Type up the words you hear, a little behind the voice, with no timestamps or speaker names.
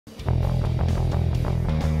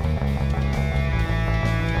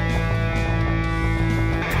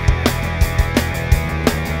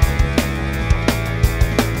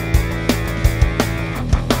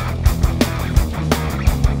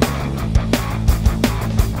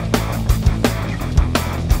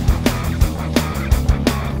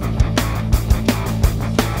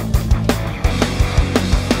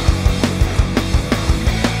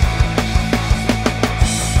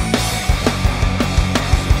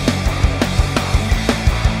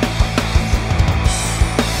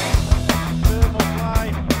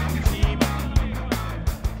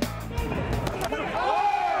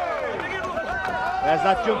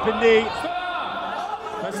that jumping knee.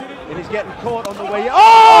 And he's getting caught on the way.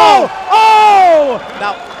 Oh! Oh!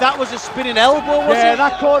 Now, that was a spinning elbow, wasn't it? Yeah,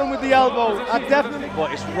 that caught him with the elbow. That definitely.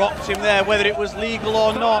 But it's rocked him there, whether it was legal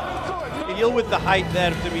or not. He'll with the height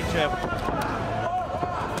there of Dmitriev.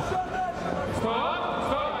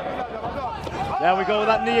 There we go with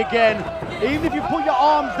that knee again. Even if you put your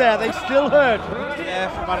arms there, they still hurt. Yeah,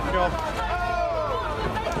 for Markov.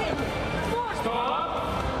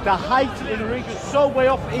 The height in the ring is so way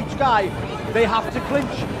off each guy. They have to clinch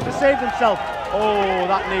to save themselves. Oh,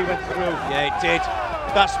 that knee went through. Yeah, it did.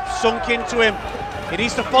 That's sunk into him. He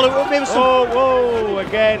needs to follow it up maybe some... Oh, whoa,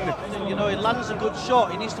 again. You know, he lands a good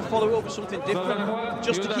shot. He needs to follow it up with something different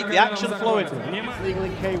just to keep the action flowing. It's legal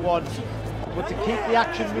in K1, but to keep the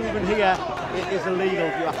action moving here, it is illegal.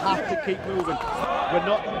 You have to keep moving. We're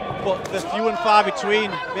not... But there's few and far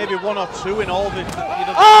between. Maybe one or two in all the... You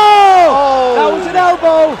know, oh! That was an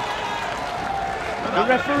elbow! The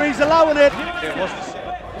referee's allowing it. It was.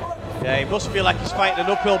 Yeah, he must feel like he's fighting an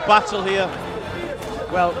uphill battle here.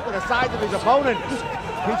 Well, look at the size of his opponent.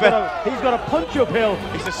 He's got a punch uphill.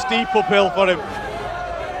 It's a steep uphill for him.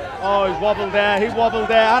 Oh, he's wobbled there. He wobbled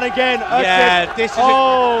there, and again. Yeah, this is.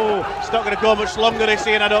 Oh, it's not going to go much longer this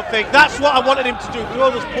Ian, I don't think. That's what I wanted him to do. Throw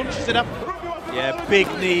those punches in him. Yeah, big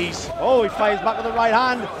knees. Oh, he fires back with the right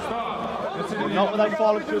hand. Not without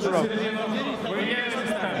falling through the rope.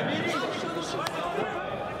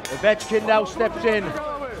 Ovechkin now steps in.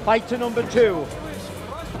 Fighter number 2.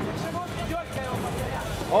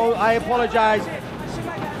 Oh, I apologise.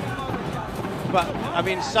 But, I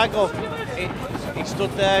mean, Sagov, he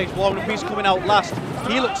stood there, he's warming up, he's coming out last.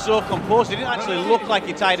 He looked so composed, he didn't actually look like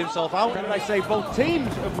he tired himself out. Did I say both teams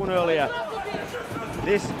have won earlier?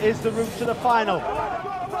 This is the route to the final.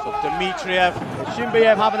 So Dmitriev.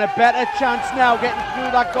 Shimbiev having a better chance now, getting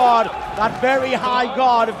through that guard, that very high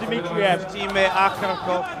guard of Dmitriev. His teammate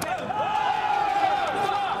Akrakov.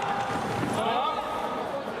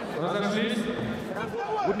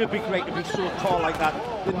 Wouldn't it be great to be so tall like that?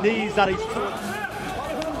 The knees that he's...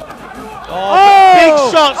 Oh, big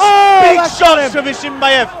shots! Big shots from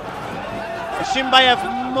Ishimbayev. Ishimbayev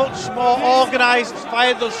much more organised,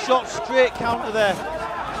 fired those shots straight counter there.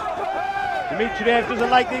 Dmitriev doesn't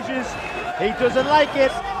like these. He doesn't like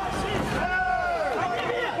it.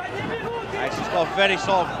 Nice, he's got a very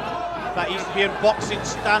sort of that Eastern boxing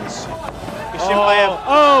stance. Ishimbayev.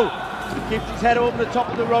 Oh! Keeps his head over the top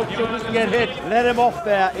of the rope so he doesn't get hit. Let him off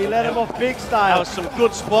there. He let him off big style. That was some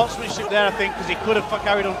good sportsmanship there, I think, because he could have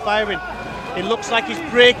carried on firing. It looks like he's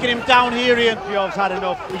breaking him down here, Ian. Dmitriev's had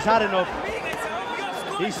enough. He's had enough.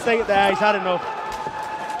 He's stayed there. He's had enough.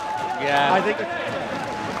 Yeah. I think.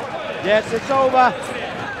 Yes, it's over.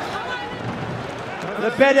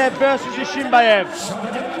 Lebedev versus Ishimbayev.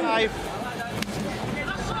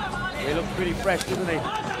 He looks pretty fresh, doesn't he?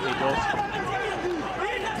 He does.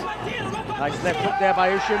 Nice left hook there by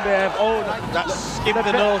Ishimbayev. Oh, nice. That skipped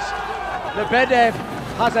the nose. Lebedev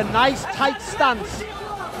has a nice tight stance.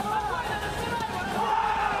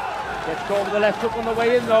 Gets caught with the left hook on the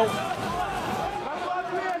way in though.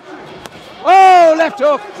 Oh, left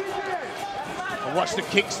hook. And watch the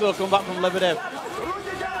kicks though come back from Lebedev.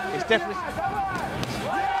 It's definitely...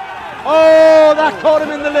 Oh, that caught him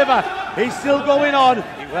in the liver. He's still going on.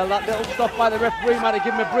 Well, that little stop by the referee might have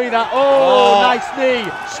given him a breather. Oh, nice knee.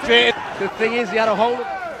 Straight. The thing is, he had a hold of...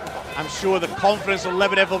 I'm sure the confidence of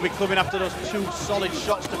Lebedev will be coming after those 2 solid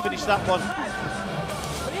shots to finish that one.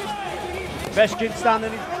 Ovechkin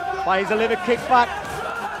standing, fires a liver kick back.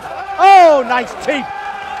 Oh, nice teep.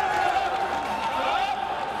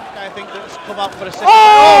 I think that's come out for a second.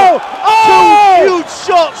 Oh! 2 huge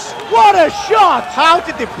shots. What a shot! How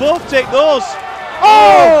did they both take those?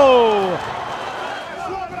 Oh!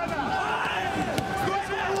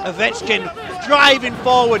 Ovechkin driving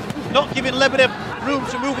forward, not giving Lebedev room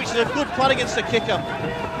to move, which is a good plan against the kicker.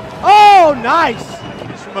 Oh, nice!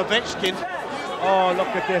 It's from Ovechkin. Oh, look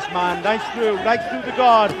at this, man. Right through the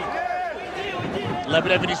guard.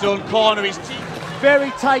 Lebedev in his own corner, his teeth.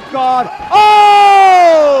 Very tight guard.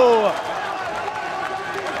 Oh!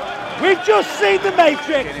 We've just seen the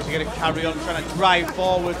Matrix. He's going to carry on trying to drive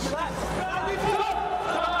forwards.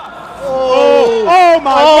 Oh! Oh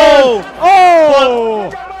my God!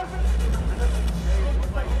 Oh!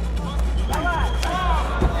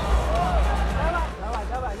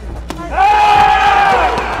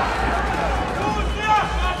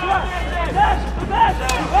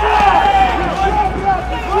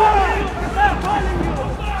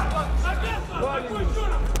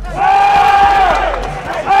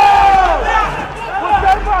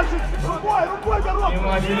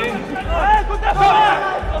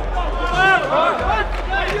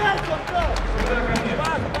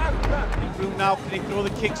 throw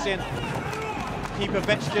the kicks in. Keep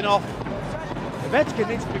Ovechkin off. Ovechkin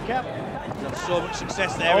needs to be careful. He's had so much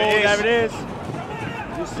success there. There it is.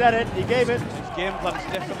 You said it, he gave it. His game plan's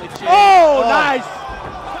definitely changed. Oh, nice!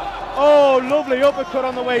 Oh, lovely uppercut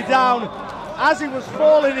on the way down. As he was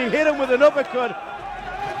falling, he hit him with an uppercut.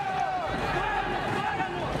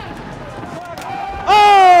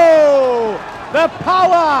 Oh, the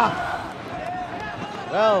power!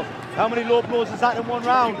 Well, how many low blows is that in one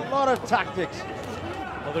round? A lot of tactics.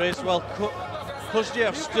 Well, there is. Well, Kuznya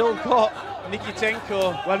have still got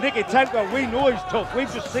Nikitenko. Well, Nikitenko, we know he's tough.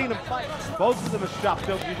 We've just seen him fight. Both of them are strapped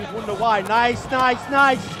up. You just wonder why. Nice, nice,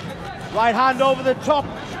 nice. Right hand over the top.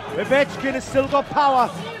 Ovechkin has still got power.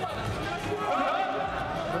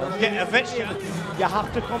 Ovechkin. You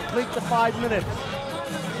have to complete the 5 minutes.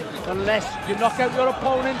 Unless you knock out your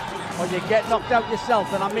opponent or you get knocked out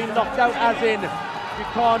yourself. And I mean knocked out as in you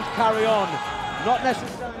can't carry on. Not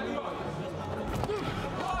necessarily.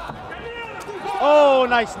 Oh,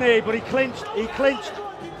 nice knee, but he clinched. He clinched.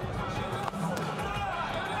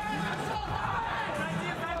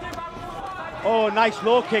 Oh, nice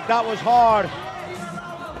low kick. That was hard.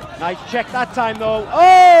 Nice check that time, though.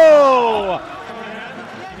 Oh!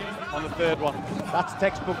 On the third one. That's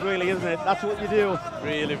textbook, really, isn't it? That's what you do.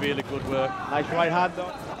 Really, really good work. Nice right hand,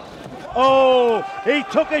 though. Oh! He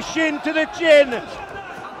took a shin to the chin.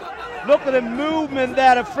 Look at the movement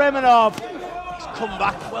there of Fremenov. Come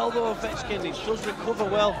back well though, Ovechkin. He does recover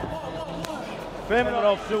well.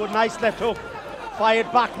 Fremenov threw a nice left hook.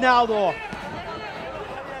 Fired back now though.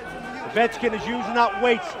 Ovechkin is using that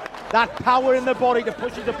weight, that power in the body to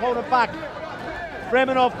push his opponent back.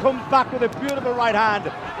 Fremenov comes back with a beautiful right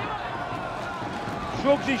hand.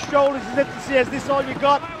 Shrugs his shoulders as if to say, is this all you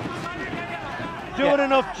got? Doing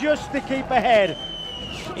enough just to keep ahead.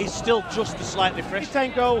 He's still just slightly fresh.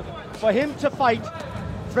 Nikitenko, for him to fight,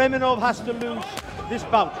 Fremenov has to lose this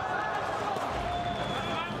bout.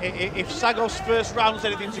 If Sagov's first round's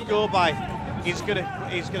anything to go by, he's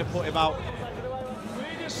gonna put him out.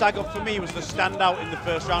 Sagov for me was the standout in the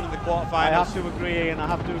first round in the quarterfinals. I have to agree, Ian. I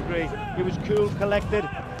have to agree. He was cool, collected.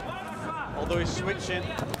 Although he's switching.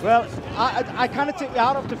 Well, I kind of take the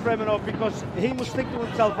heart off to Fremenov because he must think to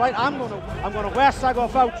himself, right, I'm gonna wear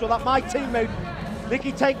Sagov out so that my teammate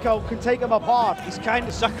Nikitenko can take him apart. He's kind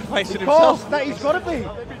of sacrificing himself. himself. That he's got to be.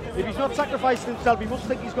 If he's not sacrificing himself, he must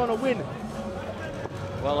think he's going to win.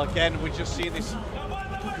 Well, again, we're just seeing this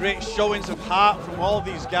great showings of heart from all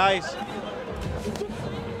these guys.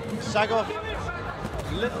 Sagov,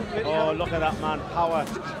 little bit. Oh, look at that, man. Power.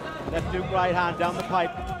 Left hook, right hand down the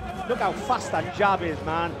pipe. Look how fast that jab is,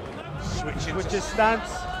 man. Switches stance.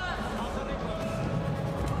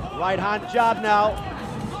 Right hand jab now.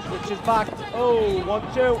 Switches back. Oh,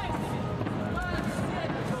 1-2.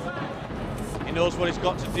 He knows what he's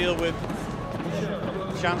got to deal with.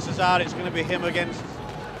 Chances are it's going to be him against.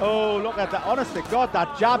 Oh, look at that. Honest to God,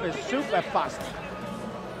 that jab is super fast.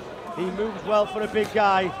 He moves well for a big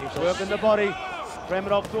guy. He's working the body.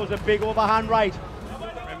 Fremenov throws a big overhand right.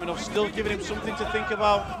 Fremenov still giving him something to think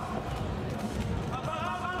about.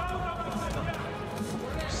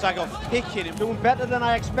 Sagov picking him. Doing better than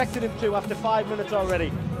I expected him to after 5 minutes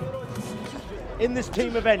already. In this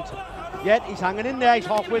team event. Yet he's hanging in there, he's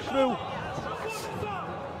halfway through.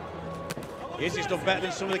 He's done better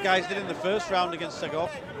than some of the guys did in the first round against Sagov.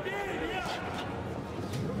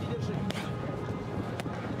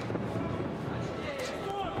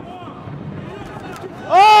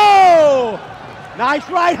 Oh! Nice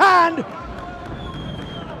right hand!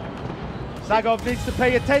 Sagov needs to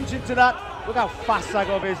pay attention to that. Look how fast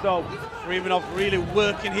Sagov is though. Fremenov really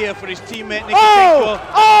working here for his teammate Nikitenko. Oh!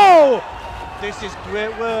 Oh! This is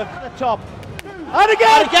great work. At the top. And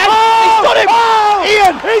again! Oh! He's got him! Oh!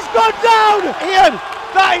 Ian! He's gone down! Ian!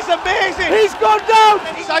 That is amazing! He's gone down!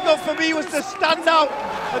 Sagov for me was the standout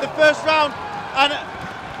of the first round, and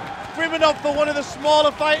Fremenov, for one of the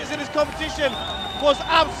smaller fighters in his competition, was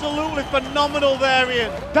absolutely phenomenal there,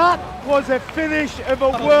 Ian. That was a finish of a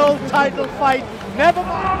world title fight. Never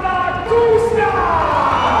mind.